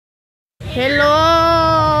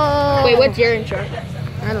Hello. Wait, what's your intro?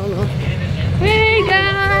 I don't know. Hey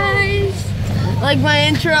guys. Like my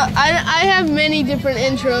intro, I have many different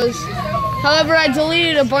intros. However, I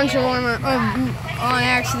deleted a bunch of them on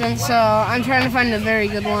accident, so I'm trying to find a very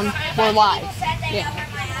good one. We're live. Yeah.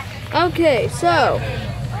 Okay, so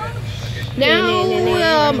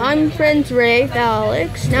now I'm friends with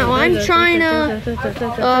Alex. Now I'm trying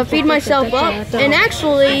to feed myself up, and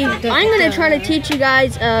actually I'm gonna try to teach you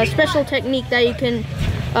guys a special technique that you can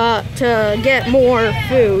to get more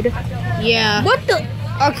food. Yeah. What the?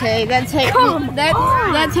 Okay, that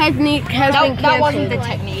technique has been canceled. That wasn't the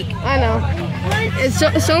technique. I know.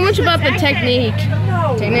 It's so much about the technique.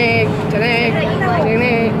 Technique.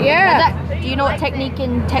 Yeah. Do you know what technique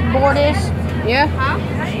in tech board is? Yeah.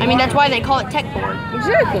 I mean, that's why they call it tech board.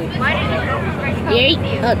 Exactly.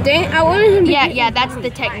 Dang, I wanted him to. Yeah, that's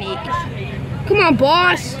the technique. Come on,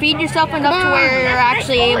 boss. Feed yourself enough to where you're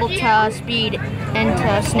actually able to speed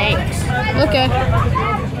into snakes. Okay.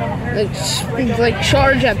 Like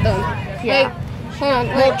charge at them. Yeah. Like, hold on.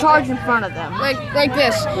 Well, charge in front of them. Like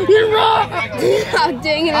this. Oh,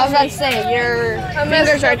 dang it. I was about to say, your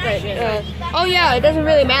fingers are... oh yeah, it doesn't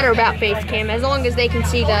really matter about face cam as long as they can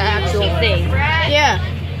see the actual thing. Yeah.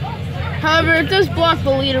 However, it does block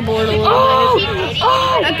the leaderboard a little bit.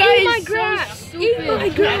 That guy is so stupid. Eat my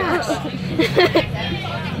grass.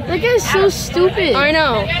 That guy's so stupid. I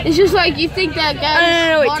know. It's just like you think that guy.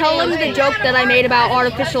 No, tell them the joke that I made about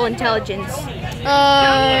artificial intelligence.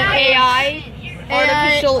 AI.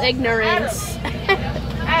 Artificial ignorance.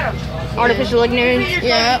 Artificial ignorance.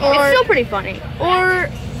 Yeah, or it's still pretty funny. Or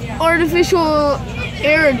artificial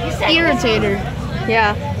irritator.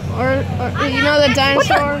 Yeah. Or you know the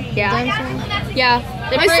dinosaur? Yeah. Dinosaur? Yeah.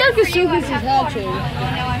 My Sarcosuchus is hatching.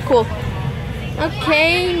 Cool.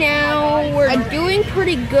 Okay, now we're doing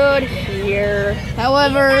pretty good here.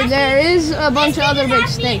 However, there is a bunch of other big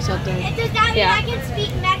snakes out there. Yeah.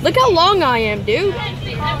 Look how long I am, dude.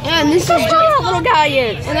 And this is just little guy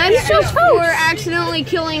is. And that's just for accidentally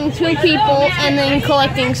killing 2 people and then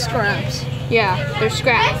collecting scraps. Yeah, they're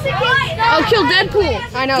scraps. Oh, kill Deadpool.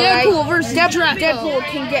 I know, Deadpool right? versus Draco. Deadpool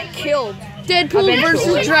can get killed. Deadpool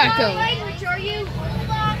versus Draco.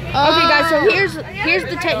 Okay, guys. So here's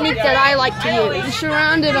the technique that I like to use. You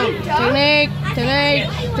surrounded them.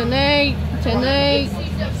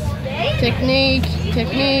 Technique.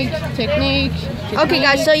 Okay,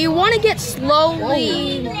 guys. So you want to get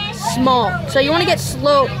slowly small. So you want to get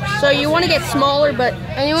slow. So you want to get smaller, but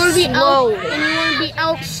and you want to be slow. And you want to be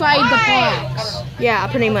outside the box. Yeah,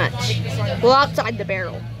 pretty much. Well, outside the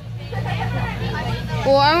barrel.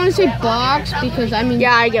 Well, I want to say box because I mean.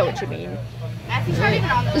 Yeah, I get what you mean.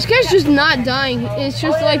 This guy's just not dying. It's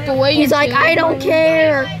just like the way he's like, I don't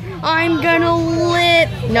care. I'm gonna live.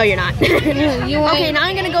 No, you're not. Okay, now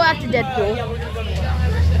I'm gonna go after Deadpool.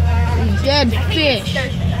 Dead fish.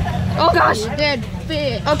 Oh gosh. Dead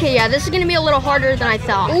fish. Okay, yeah, this is gonna be a little harder than I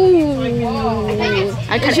thought. Ooh.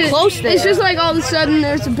 I got close there. It's just like all of a sudden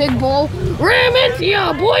there's a big bull. Ram into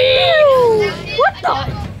ya, boy! What the?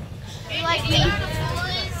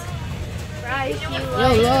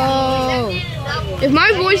 Hello. If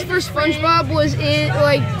my voice for SpongeBob was if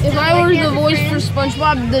I were the voice for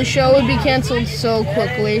SpongeBob, the show would be canceled so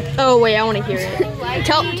quickly. Oh wait, I want to hear it.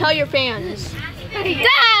 Tell your fans.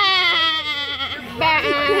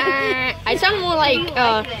 I sound more like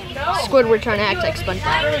Squidward trying to act like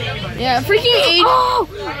SpongeBob. Yeah, freaking H. Oh,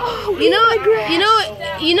 you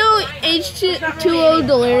know H2O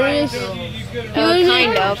Delirious.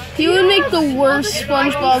 He would make the worst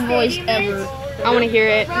SpongeBob voice ever. I want to hear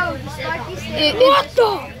it. What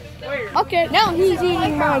the? Okay. Now he's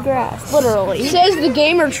eating my grass. Literally. Says the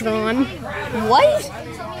Gamertron. What?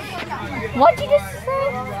 What did you just say?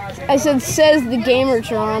 I says the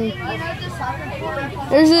Gamertron.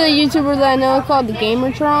 There's a YouTuber that I know called the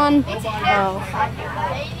Gamertron. Oh.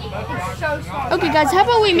 Okay, guys, how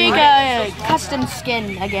about we make a custom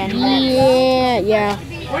skin again? Yeah. Yeah,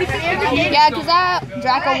 because that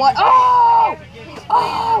Draco what? Oh!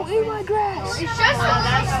 Oh, eat my grass.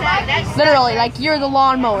 Literally, like you're the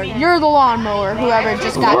lawnmower. You're the lawnmower, whoever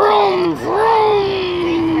just got killed.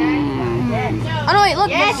 Oh no, wait, look,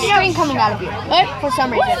 there's a string coming out of you. What? For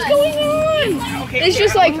some reason. What's going on? It's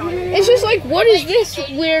just like, what is this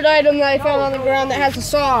weird item that I found on the ground that has a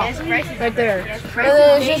saw right there? And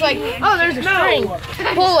then it's just like, oh, there's a string.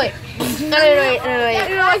 Pull it. Anyway. I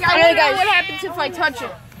wonder what happens if I touch it.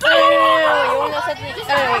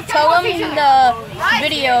 Tell them the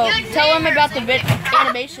video. Tell them about the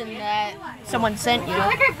animation that someone sent you.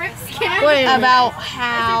 About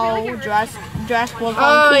how Jurassic World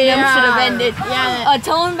Fallen Kingdom should have ended. Yeah.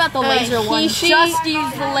 Tell him about the laser one. Just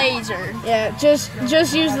use the laser. Yeah, just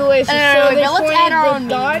use the laser. Let's add our own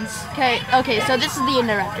dots. Okay, so this is the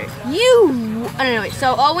interrupter.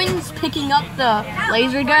 So Owen's picking up the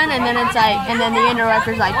laser gun, and then it's like, and then the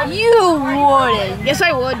interrupter's like, you wouldn't. Yes,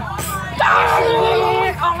 I would.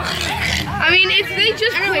 I mean, if they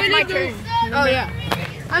just pointed my turn. Oh yeah.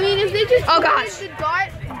 I mean, if they just pointed the dot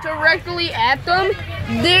directly at them,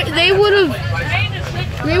 they would have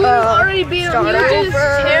already been able to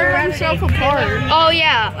tear themselves apart. Oh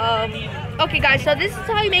yeah. Okay, guys. So this is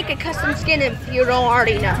how you make a custom skin if you don't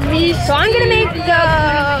already know. So I'm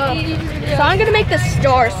gonna make the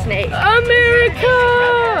Star Snake.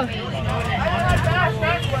 America.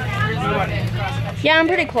 Yeah, I'm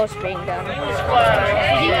pretty close to being done.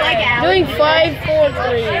 Doing 5, 4,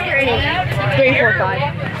 3. 3, 4,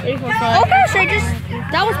 5. 3, 4, 5. Oh gosh,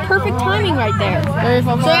 that was perfect timing right there. 3,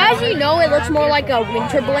 4, 5. So as you know, it looks more like a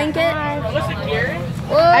winter blanket.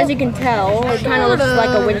 As you can tell, it kind of looks like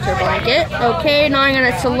a winter blanket. Okay, now I'm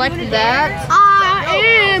gonna select that.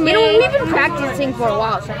 You know, we've been practicing for a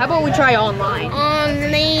while, so how about we try online?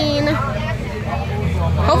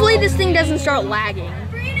 Hopefully this thing doesn't start lagging.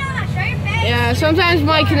 Yeah, sometimes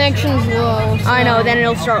my connection's low. So. I know, then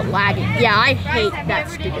it'll start lagging. Yeah, I hate that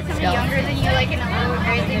stupid stuff.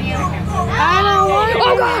 I don't want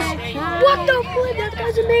Oh gosh! What the flip? That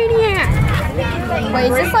guy's a maniac! Wait,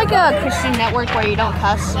 is this like a Christian network where you don't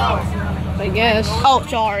cuss? I guess. Oh,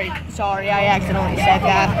 sorry, I accidentally said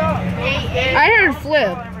that. I heard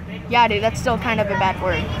flip. Yeah, dude, that's still kind of a bad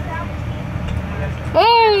word.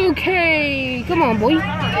 Okay, come on, boy. Boy,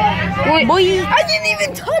 I didn't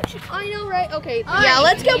even touch it. I know, right? Okay. Yeah,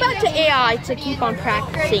 let's go back to AI to keep on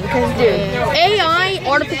practicing, because, dude, AI,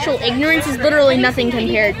 artificial ignorance, is literally nothing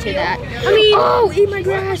compared to that. I mean, oh, eat my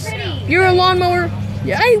grass. You're a lawnmower.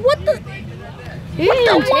 Yeah. Hey, what the? What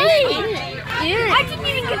the plate? Yeah. I didn't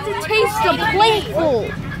even get to taste the plateful.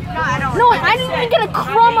 No, I didn't even get a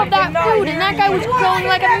crumb of that food, and that guy was growing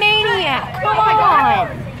like a maniac. Come on.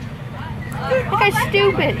 That guy's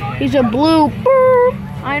stupid. He's a blue.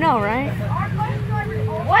 I know, right?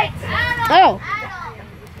 Oh.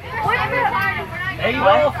 There you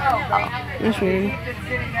go. That's weird.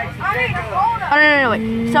 Oh, no,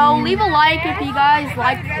 wait. So leave a like if you guys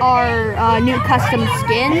like our new custom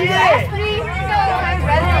skins.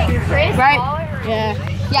 Right? Yeah.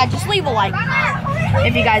 Yeah, just leave a like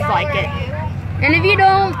if you guys like it. And if you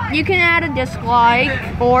don't, you can add a dislike,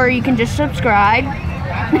 or you can just subscribe.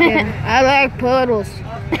 I like puddles.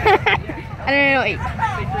 I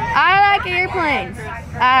like airplanes.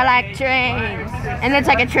 I like trains. And it's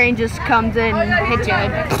like a train just comes in and hits you.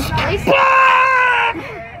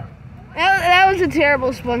 That was a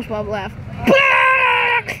terrible SpongeBob laugh.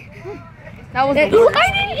 That was What the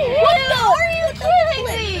are you kidding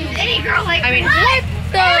me? Any girl like what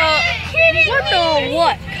the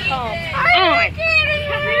come on.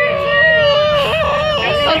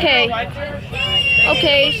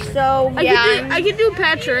 Okay, so yeah. I can do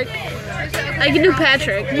Patrick.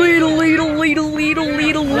 Little.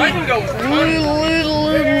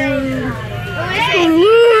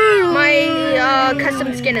 My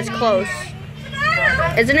custom skin is close.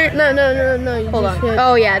 Isn't it? No. Hold on.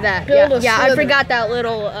 Oh yeah, that. Yeah, I forgot that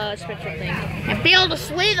little special thing. And build a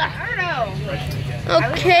slither.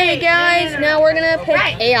 Okay, guys, now we're gonna pick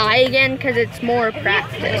AI again because it's more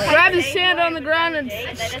practice. Grab the sand on the ground and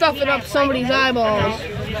stuff it up somebody's eyeballs.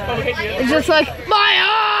 It's just like, my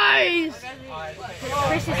eyes!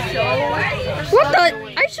 What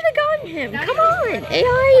the? I should have gotten him. Come on.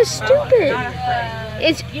 AI is stupid.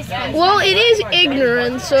 It is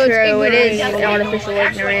ignorance, so True, it's it ignorance. is artificial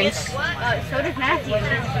ignorance. So does Matthew.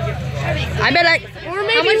 I bet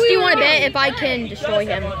how much do you want to bet if I can destroy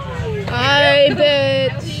him? I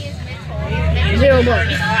bet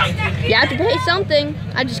 $0. You have to pay something.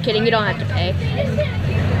 I'm just kidding. You don't have to pay.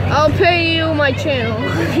 I'll pay you my channel.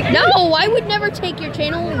 No, I would never take your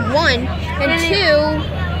channel, 1. And 2,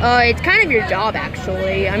 it's kind of your job,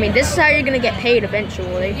 actually. I mean, this is how you're going to get paid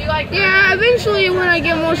eventually. Yeah, eventually when I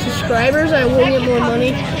get more subscribers, I will get more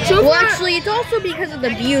money. So Well, actually, it's also because of the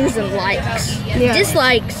views and likes. Yeah.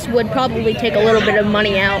 Dislikes would probably take a little bit of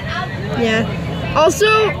money out. Yeah. Also,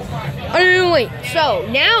 Oh, no, wait. So,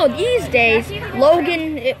 now, these days,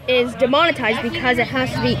 Logan is demonetized because it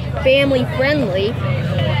has to be family friendly.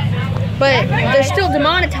 But they're still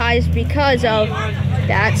demonetized because of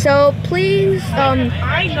that. So, please,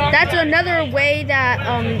 that's another way that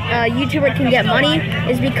a YouTuber can get money,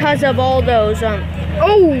 is because of all those, other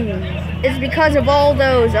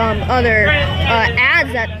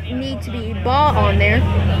ads that need to be bought on there.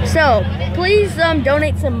 So, please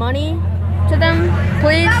donate some money to them,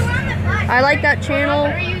 please. I like that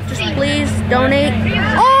channel. Just please donate.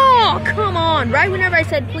 Oh, come on. Right whenever I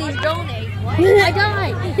said please donate, I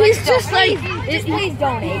died. He's just like, Please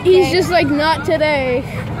donate. he's okay? just like, not today.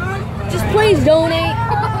 Just please donate.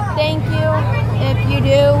 Thank you. If you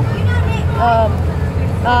do,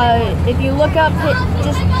 if you look up,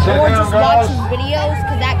 just watch his videos,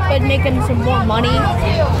 because that could make him some more money.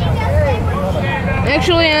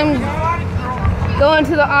 Actually, I'm going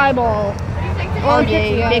to the eyeball. Oh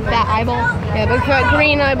yeah, big fat eyeball. Yeah, big fat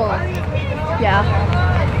green eyeball. Yeah.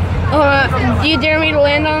 Do you dare me to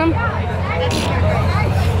land on him?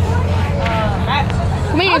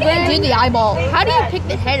 Come here, you're gonna do the eyeball. How do you pick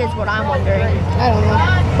the head is what I'm wondering. I don't know.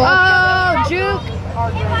 Oh, juke.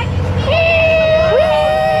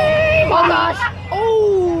 Oh gosh.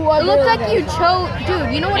 Oh, It looks like you choked.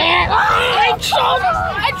 Dude, you know what? I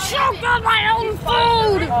choked on my own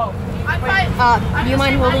food. Do you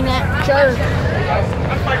mind holding that? Sure.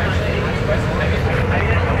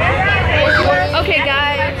 Okay,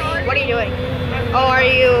 guys. What are you doing? Oh, are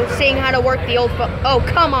you seeing how to work the old phone? Oh,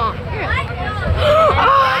 come on.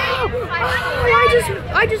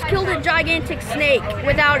 I just killed a gigantic snake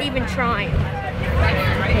without even trying.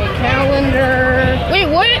 Okay, calendar. Wait,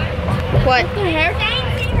 what? What?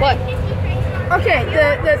 What? Okay,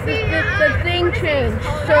 the thing changed.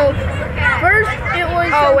 So first it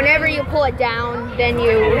was. Oh, whenever you pull it down, then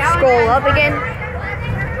you scroll up again.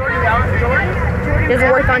 Does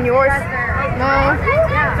it work on yours? No.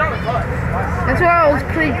 That's why I was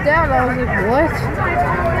creeped out. I was like, what?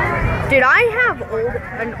 Dude, I have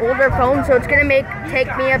an older phone, so it's gonna take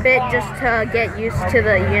me a bit just to get used to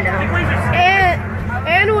the, you know. And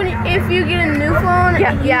if you get a new phone,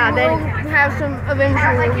 then have some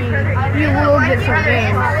eventually. You will get some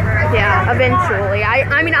games. Yeah, eventually.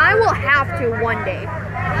 I mean, I will have to one day.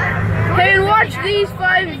 Hey, and watch these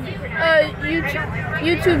 5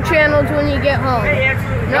 YouTube channels when you get home.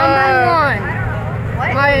 Number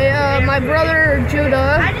 1. My brother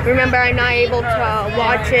Judah. Remember, I'm not able to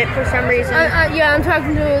watch it for some reason. Yeah, I'm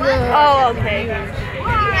talking to the. Oh, okay.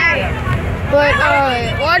 But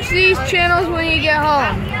watch these channels when you get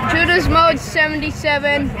home. Judah's Mode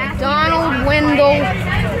 77, Donald Wendell.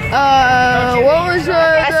 What was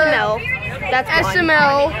SML. That's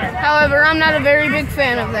SML. However, I'm not a very big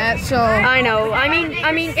fan of that, so. I know. I mean,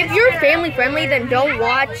 if you're family friendly, then don't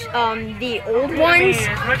watch the old ones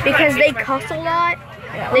because they cuss a lot.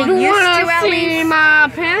 They used to at least. My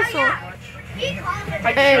pencil.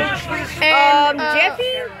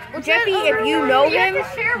 Jeffy, if you know him,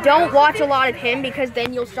 don't watch a lot of him because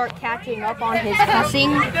then you'll start catching up on his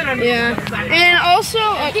cussing. Yeah. And also,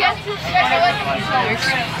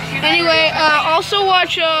 anyway, also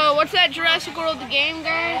watch, what's that Jurassic World the game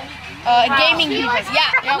guy? Gaming Beavers.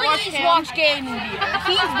 Yeah, please watch Gaming Beavers.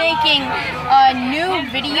 He's making new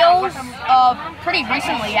videos pretty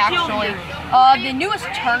recently, actually. The newest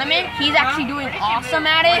tournament, he's actually doing awesome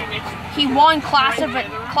at it. He won Clash of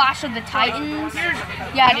the Titans.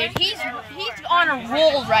 Yeah, dude, he's on a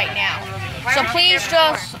roll right now. So please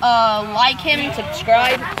just like him,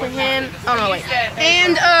 subscribe to him. Oh no, wait.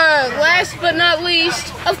 And last but not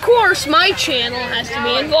least, of course, my channel has to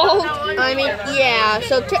be involved. I mean, yeah.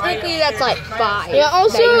 So technically, that's like 5. Yeah.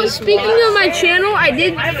 Also, speaking of my channel, I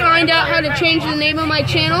did find out how to change the name of my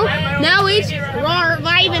channel. Now it's Raw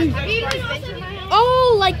Vibin'.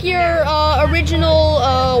 Oh, like your original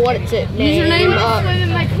what is it? Username?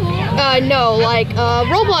 No, like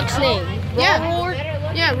Roblox name.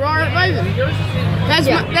 Yeah, Raw Vibin'.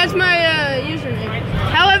 That's my username.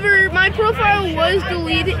 However, my profile was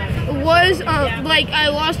deleted. Like I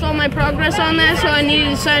lost all my progress on that, so I needed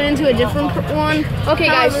to sign into a different one. Okay,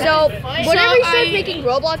 guys. So whenever he starts making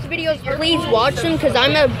Roblox videos, please watch them because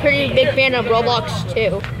I'm a pretty big fan of Roblox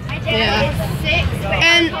too. Yeah.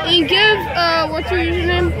 And you give what's your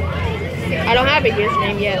username? I don't have a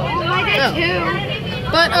username yet. Oh.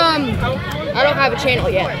 But I don't have a channel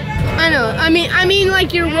yet. I know. I mean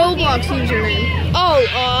like your Roblox username. Oh,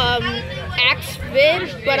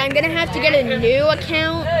 Axvid, but I'm gonna have to get a new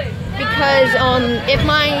account because if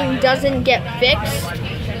mine doesn't get fixed,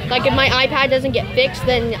 like if my iPad doesn't get fixed,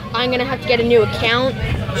 then I'm gonna have to get a new account.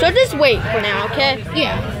 So just wait for now, okay?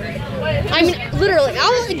 Yeah. I mean,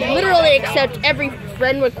 I'll literally accept every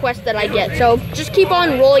friend request that I get. So just keep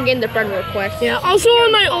on rolling in the friend requests. Yeah. Also,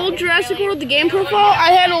 on my old Jurassic World the game profile,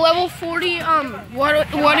 I had a level 40.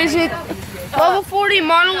 What is it? Level 40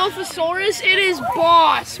 Monolophosaurus. It is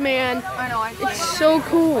boss, man. I know. It's so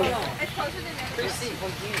cool.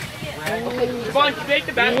 Come on, take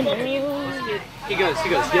the basketball team. He goes,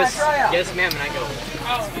 yes, ma'am, and I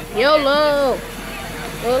go. YOLO.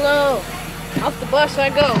 Off the bus I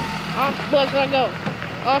go. Off the bus I go.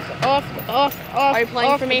 Off. Are you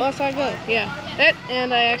playing off for the me? bus I go. Yeah.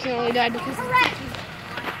 And I accidentally died because of the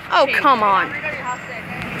Oh, come on.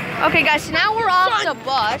 Okay, guys, so now we're off the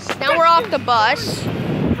bus. Now we're off the bus.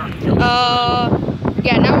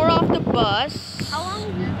 Yeah, now we're off the bus. How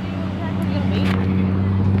long is it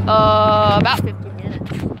gonna be? About 15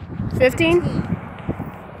 minutes. 15?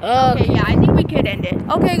 Okay, yeah, I think we could end it.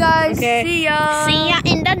 Okay, guys, Okay. see ya. See ya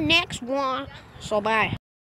in the next one. So bye.